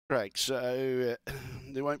track, so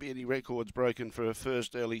there won't be any records broken for a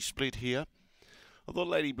first early split here. I thought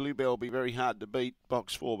Lady Bluebell will be very hard to beat,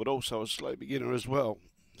 box 4, but also a slow beginner as well.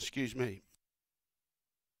 Excuse me.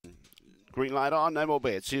 Green light on, no more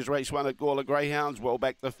bets. Here's race 1 at Gawler Greyhounds. Well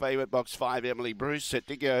back the favourite, box 5, Emily Bruce, set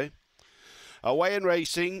to go. Away and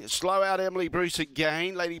racing, slow out Emily Bruce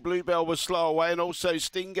again. Lady Bluebell was slow away, and also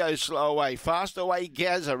Stingo slow away. Fast away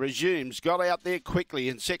Gaza resumes, got out there quickly.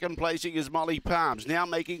 In second placing is Molly Palms. Now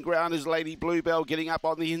making ground is Lady Bluebell, getting up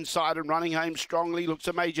on the inside and running home strongly. Looks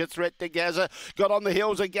a major threat to Gaza. Got on the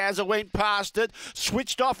heels of Gaza, went past it.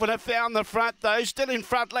 Switched off when it found the front though. Still in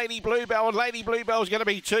front Lady Bluebell, and Lady Bluebell's going to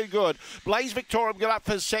be too good. Blaze Victorium got up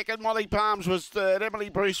for second. Molly Palms was third. Emily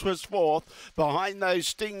Bruce was fourth. Behind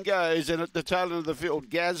those Stingos, and at the tail of the field,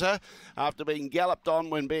 Gaza, after being galloped on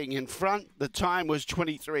when being in front. The time was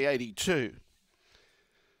 23.82.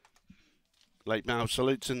 Late Mail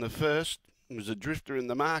Salutes in the first. It was a drifter in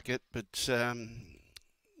the market, but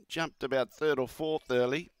jumped about third or fourth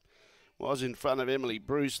early. Was in front of Emily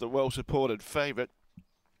Bruce, the well-supported favourite.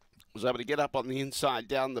 Was able to get up on the inside,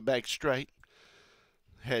 down the back straight.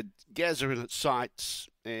 Had Gaza in its sights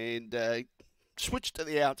and switched to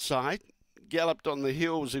the outside. Galloped on the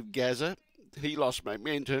heels of Gaza. He lost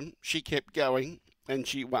momentum. She kept going and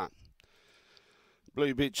she won.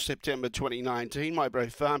 Blue Bitch, September 2019. My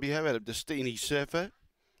Brave Fabio out of Destiny Surfer.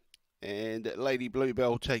 And Lady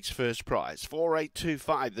Bluebell takes first prize.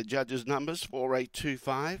 4825, the judges' numbers.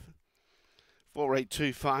 4825.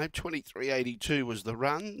 4825. 2382 was the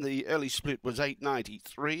run. The early split was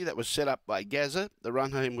 893. That was set up by Gaza. The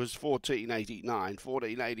run home was 1489.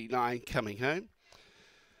 1489 coming home.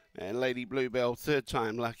 And Lady Bluebell, third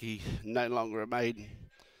time lucky, no longer a maiden,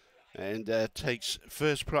 and takes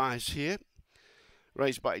first prize here.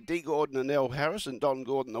 Raced by D. Gordon and L. Harris, and Don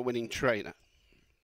Gordon, the winning trainer.